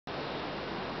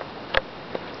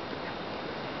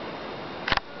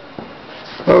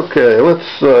Okay,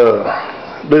 let's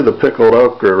do the pickled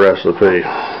okra recipe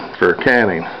for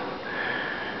canning.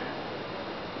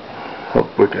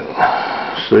 Hope we can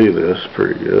see this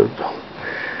pretty good.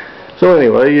 So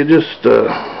anyway, you just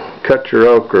cut your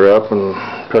okra up and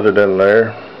put it in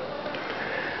there.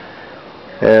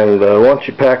 And once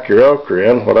you pack your okra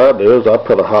in, what I do is I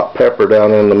put a hot pepper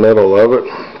down in the middle of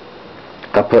it.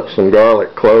 I put some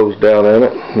garlic cloves down in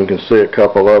it. You can see a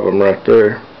couple of them right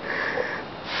there.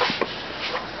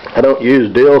 I don't use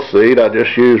dill seed, I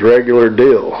just use regular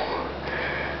dill.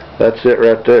 That's it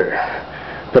right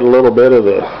there. Put a little bit of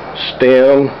the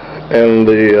stem and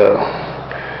the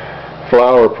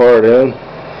flower part in.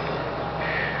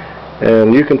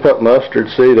 And you can put mustard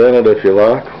seed in it if you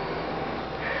like.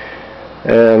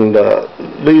 And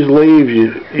these leaves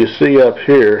you see up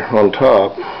here on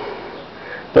top,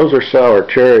 those are sour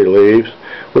cherry leaves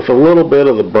with a little bit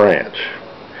of the branch.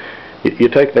 You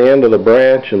take the end of the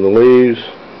branch and the leaves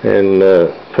and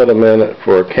put them in it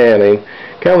for canning.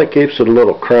 Kind of keeps it a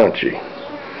little crunchy,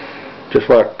 just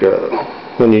like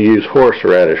when you use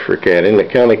horseradish for canning.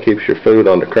 It kind of keeps your food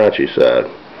on the crunchy side.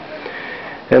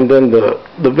 And then the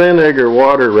vinegar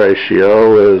water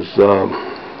ratio is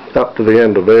up to the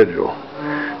individual.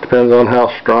 Depends on how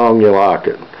strong you like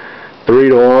it. 3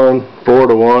 to 1, 4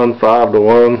 to 1, 5 to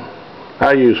 1.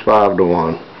 I use 5 to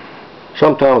 1.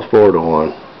 Sometimes 4 to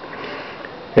 1.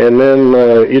 And then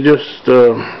you just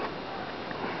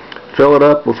fill it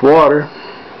up with water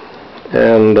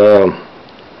and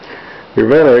your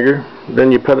vinegar.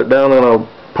 Then you put it down in a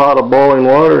pot of boiling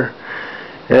water.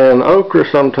 And okra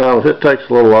sometimes it takes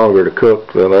a little longer to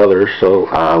cook than others, so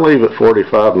I leave it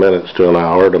 45 minutes to an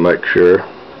hour to make sure.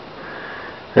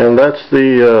 And that's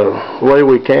the way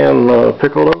we can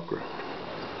pickled okra.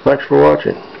 Thanks for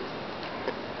watching.